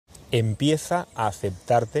Empieza a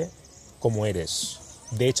aceptarte como eres.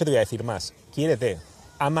 De hecho, te voy a decir más. Quiérete,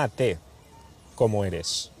 ámate como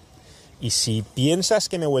eres. Y si piensas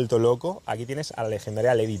que me he vuelto loco, aquí tienes a la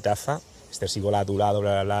legendaria Lady Taza, Esther a tu lado,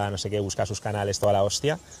 bla, bla, bla, no sé qué, busca sus canales, toda la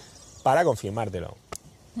hostia, para confirmártelo.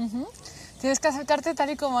 Tienes que aceptarte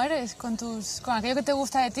tal y como eres, con aquello que te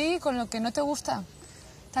gusta de ti y con lo que no te gusta,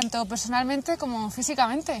 tanto personalmente como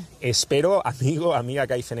físicamente. Espero, amigo, amiga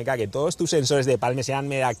Caifeneca, que todos tus sensores de palme se han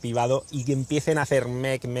medio activado y que empiecen a hacer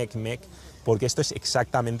mec, porque esto es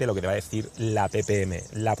exactamente lo que te va a decir la PPM,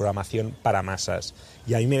 la programación para masas.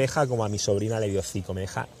 Y a mí me deja como a mi sobrina le dio hocico, me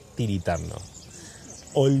deja tiritando.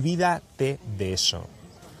 Olvídate de eso.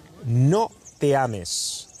 No te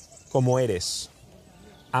ames como eres.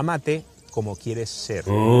 Ámate como quieres ser.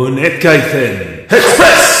 Kaizen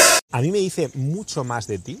Express. A mí me dice mucho más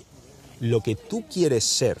de ti lo que tú quieres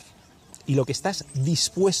ser y lo que estás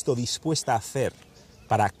dispuesta a hacer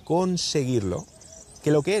para conseguirlo, que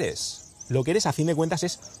lo que eres. Lo que eres, a fin de cuentas,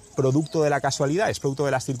 es producto de la casualidad, es producto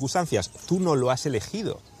de las circunstancias. Tú no lo has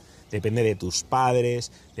elegido. Depende de tus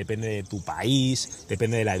padres, depende de tu país,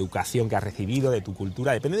 depende de la educación que has recibido, de tu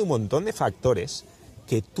cultura, depende de un montón de factores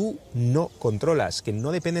que tú no controlas, que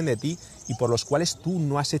no dependen de ti y por los cuales tú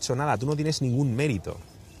no has hecho nada, tú no tienes ningún mérito.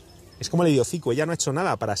 Es como le dio Cico, ella no ha hecho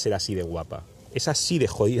nada para ser así de guapa. Es así de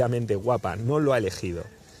jodidamente guapa, no lo ha elegido.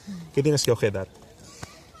 ¿Qué tienes que objetar?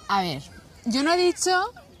 A ver, yo no he dicho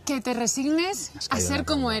que te resignes a ser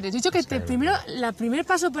como eres. He dicho que el primer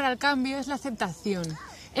paso para el cambio es la aceptación.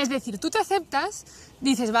 Es decir, tú te aceptas,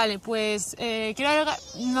 dices, vale, pues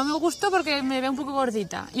no me gusto porque me veo un poco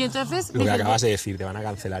gordita. Y entonces... Lo que acabas de decir, te van a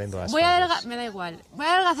cancelar en todas partes. Me da igual, voy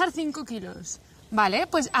a adelgazar 5 kilos. Vale,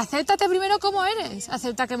 pues acéptate primero como eres.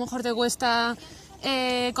 Acepta que a lo mejor te cuesta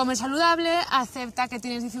comer saludable, acepta que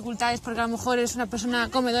tienes dificultades porque a lo mejor eres una persona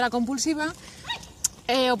comedora compulsiva,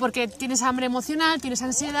 o porque tienes hambre emocional, tienes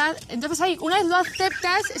ansiedad. Entonces ahí, una vez lo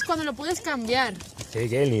aceptas, es cuando lo puedes cambiar.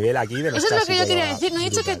 ¿Qué? El nivel aquí de eso es lo que yo quería decir. No he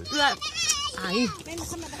dicho que... Ahí.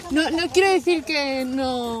 No quiero decir que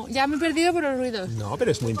no... Ya me he perdido por los ruidos. No,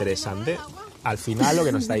 pero es muy interesante. Al final lo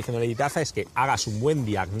que nos está diciendo Lady Taza es que hagas un buen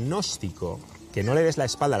diagnóstico, que no le des la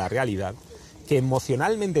espalda a la realidad, que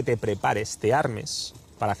emocionalmente te prepares, te armes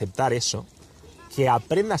para aceptar eso, que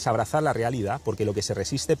aprendas a abrazar la realidad, porque lo que se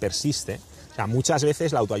resiste persiste. O sea, muchas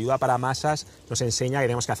veces la autoayuda para masas nos enseña que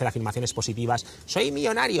tenemos que hacer afirmaciones positivas. Soy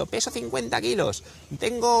millonario, peso 50 kilos,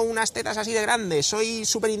 tengo unas tetas así de grandes, soy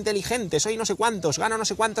súper inteligente, soy no sé cuántos, gano no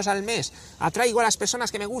sé cuántos al mes, atraigo a las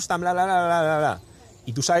personas que me gustan, bla, bla, bla, bla, bla, bla.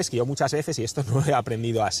 Y tú sabes que yo muchas veces, y esto no lo he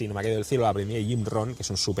aprendido así, no me ha caído del cielo, lo aprendí de Jim Rohn, que es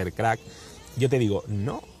un súper crack, yo te digo,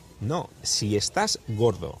 no, si estás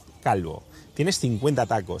gordo, calvo, tienes 50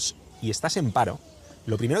 tacos y estás en paro,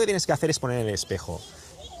 lo primero que tienes que hacer es poner en el espejo: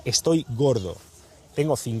 estoy gordo,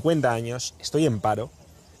 tengo 50 años, estoy en paro,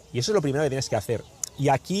 y eso es lo primero que tienes que hacer. Y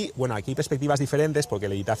aquí, bueno, aquí hay perspectivas diferentes, porque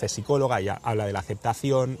Lady Taza es psicóloga, ella habla de la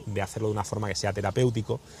aceptación, de hacerlo de una forma que sea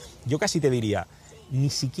terapéutico. Yo casi te diría, ni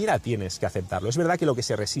siquiera tienes que aceptarlo. Es verdad que lo que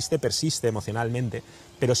se resiste persiste emocionalmente,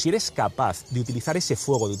 pero si eres capaz de utilizar ese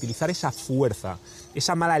fuego, de utilizar esa fuerza,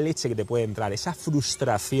 esa mala leche que te puede entrar, esa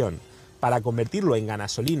frustración, para convertirlo en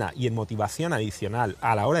gasolina y en motivación adicional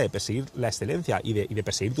a la hora de perseguir la excelencia y de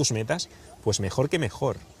perseguir tus metas, pues mejor que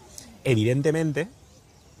mejor. Evidentemente,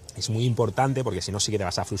 es muy importante, porque si no sí que te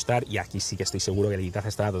vas a frustrar, y aquí sí que estoy seguro que Lady Taza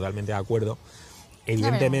estará totalmente de acuerdo.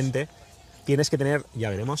 Evidentemente, tienes que tener,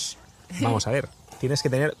 ya veremos, vamos a ver, tienes que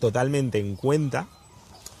tener totalmente en cuenta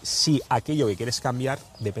si aquello que quieres cambiar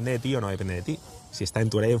depende de ti o no depende de ti. Si está en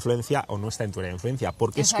tu área de influencia o no está en tu área de influencia.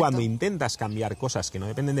 Porque Exacto. Es cuando intentas cambiar cosas que no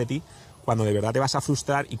dependen de ti, cuando de verdad te vas a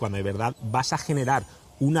frustrar y cuando de verdad vas a generar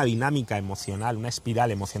una dinámica emocional, una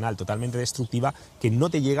espiral emocional totalmente destructiva que no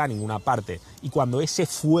te llega a ninguna parte. Y cuando ese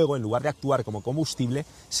fuego, en lugar de actuar como combustible,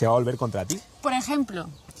 se va a volver contra ti. Por ejemplo,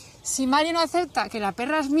 si Mario no acepta que la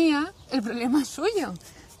perra es mía, el problema es suyo.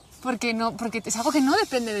 Porque es algo que no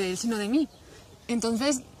depende de él, sino de mí.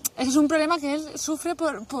 Entonces, ese es un problema que él sufre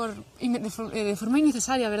de forma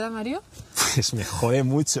innecesaria, ¿verdad, Mario? Pues me jode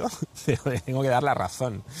mucho, pero le tengo que dar la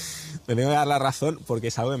razón. Le tengo que dar la razón porque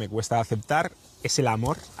es algo que me cuesta aceptar. Es el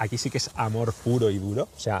amor. Aquí sí que es amor puro y duro.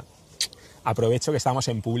 O sea, aprovecho que estamos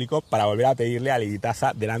en público para volver a pedirle a Lady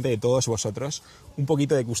Taza, delante de todos vosotros, un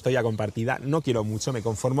poquito de custodia compartida. No quiero mucho, me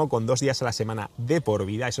conformo con 2 días a la semana de por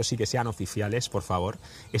vida. Eso sí, que sean oficiales, por favor.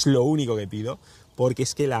 Es lo único que pido, porque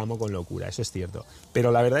es que la amo con locura, eso es cierto.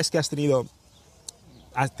 Pero la verdad es que has tenido...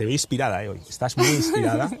 te veo inspirada hoy, estás muy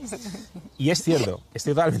inspirada. Y es cierto,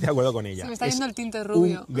 estoy totalmente de acuerdo con ella. Se me está yendo el tinte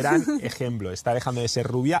rubio. Un gran ejemplo, está dejando de ser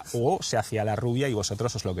rubia o se hacía la rubia y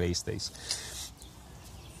vosotros os lo creísteis.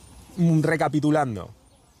 Recapitulando,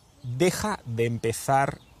 deja de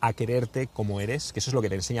empezar a quererte como eres, que eso es lo que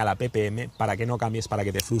te enseña la PPM, para que no cambies, para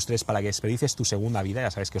que te frustres, para que desperdicies tu segunda vida.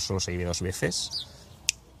 Ya sabes que solo se vive 2 veces,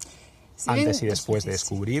 antes y después de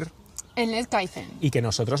descubrir. El Net Kaizen. Y que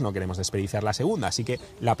nosotros no queremos desperdiciar la segunda. Así que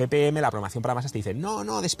la PPM, la programación para masas, te dice,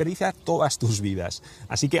 no, desperdicia todas tus vidas.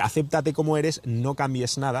 Así que acéptate como eres, no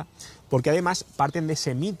cambies nada, porque además parten de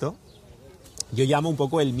ese mito, yo llamo un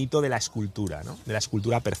poco el mito de la escultura, ¿no? De la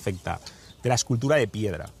escultura perfecta, de la escultura de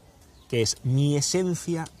piedra, que es mi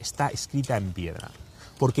esencia está escrita en piedra,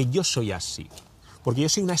 porque yo soy así, porque yo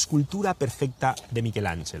soy una escultura perfecta de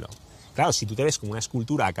Michelangelo. Claro, si tú te ves como una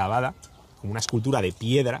escultura acabada, como una escultura de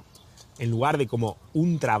piedra, en lugar de como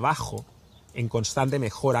un trabajo en constante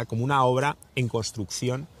mejora, como una obra en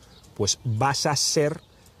construcción, pues vas a estar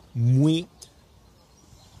muy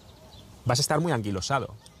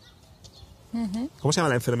anquilosado. ¿Cómo se llama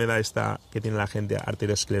la enfermedad esta que tiene la gente?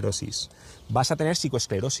 Arteriosclerosis. Vas a tener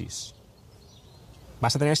psicoesclerosis.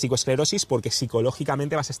 Vas a tener psicoesclerosis porque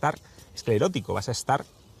psicológicamente vas a estar esclerótico, vas a estar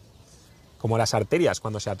como las arterias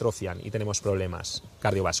cuando se atrofian y tenemos problemas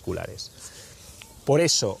cardiovasculares. Por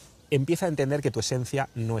eso, empieza a entender que tu esencia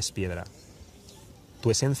no es piedra. Tu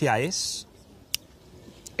esencia es...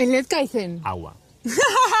 El Net Kaizen. Agua.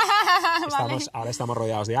 Ahora estamos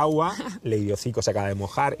rodeados de agua, Lady Hocico se acaba de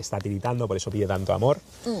mojar, está tiritando, por eso pide tanto amor.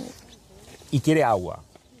 Y quiere agua.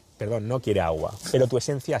 Perdón, no quiere agua. Pero tu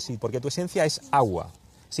esencia sí, porque tu esencia es agua.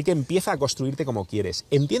 Así que empieza a construirte como quieres.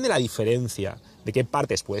 Entiende la diferencia de qué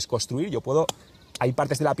partes puedes construir. Hay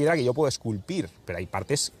partes de la piedra que yo puedo esculpir, pero hay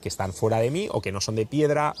partes que están fuera de mí, o que no son de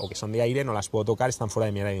piedra, o que son de aire, no las puedo tocar, están fuera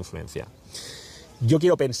de mi área de influencia. Yo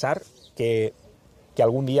quiero pensar que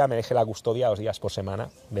algún día me deje la custodia 2 días por semana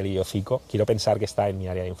del hocico. Quiero pensar que está en mi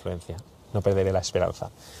área de influencia. No perderé la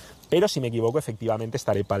esperanza. Pero si me equivoco, efectivamente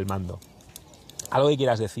estaré palmando. ¿Algo que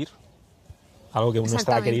quieras decir? ¿Algo que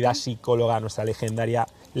nuestra querida psicóloga, nuestra legendaria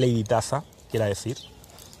Lady Taza quiera decir?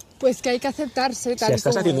 Pues que hay que aceptarse tal Si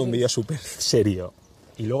estás como haciendo un eres. vídeo súper serio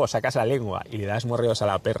y luego sacas la lengua y le das morreos a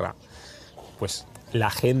la perra, pues la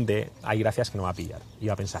gente, hay gracias que no va a pillar. Y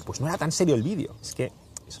va a pensar, pues no era tan serio el vídeo. Es que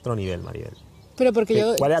es otro nivel, Maribel. Pero porque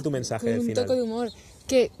yo... ¿Cuál era tu mensaje con al un final? toque de humor.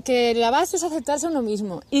 Que la base es aceptarse a uno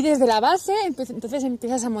mismo. Y desde la base, entonces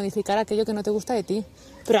empiezas a modificar aquello que no te gusta de ti.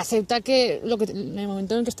 Pero acepta en el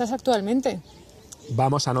momento en el que estás actualmente.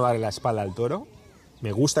 Vamos a no darle la espalda al toro.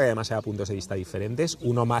 Me gusta que además haya puntos de vista diferentes.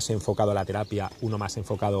 Uno más enfocado a la terapia, uno más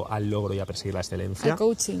enfocado al logro y a perseguir la excelencia. Al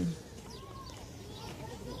coaching.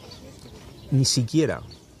 Ni siquiera,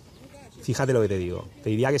 fíjate lo que te digo, te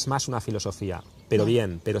diría que es más una filosofía. Pero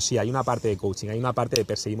bien, pero sí, hay una parte de coaching, hay una parte de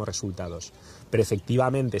perseguimos resultados. Pero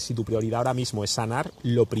efectivamente, si tu prioridad ahora mismo es sanar,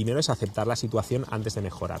 lo primero es aceptar la situación antes de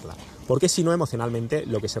mejorarla. Porque si no, emocionalmente,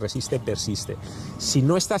 lo que se resiste, persiste. Si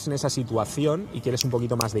no estás en esa situación y quieres un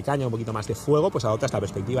poquito más de caña, un poquito más de fuego, pues adoptas la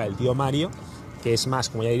perspectiva del tío Mario, que es más,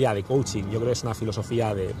 como ya diría, de coaching. Yo creo que es una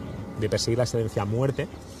filosofía de perseguir la excelencia a muerte.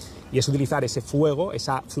 Y es utilizar ese fuego,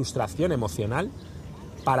 esa frustración emocional,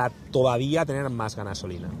 para todavía tener más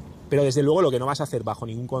gasolina. Pero desde luego lo que no vas a hacer bajo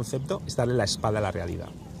ningún concepto es darle la espalda a la realidad.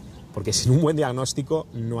 Porque sin un buen diagnóstico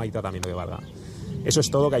no hay tratamiento que valga. Eso es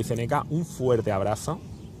todo, Kaizeneca. Un fuerte abrazo.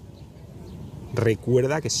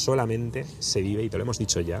 Recuerda que solamente se vive, y te lo hemos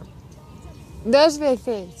dicho ya, 2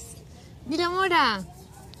 veces. Mira, Mora.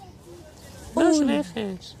 2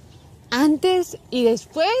 veces. Antes y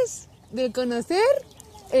después de conocer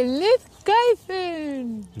el Net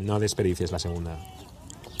Kaizen. No desperdicies la segunda.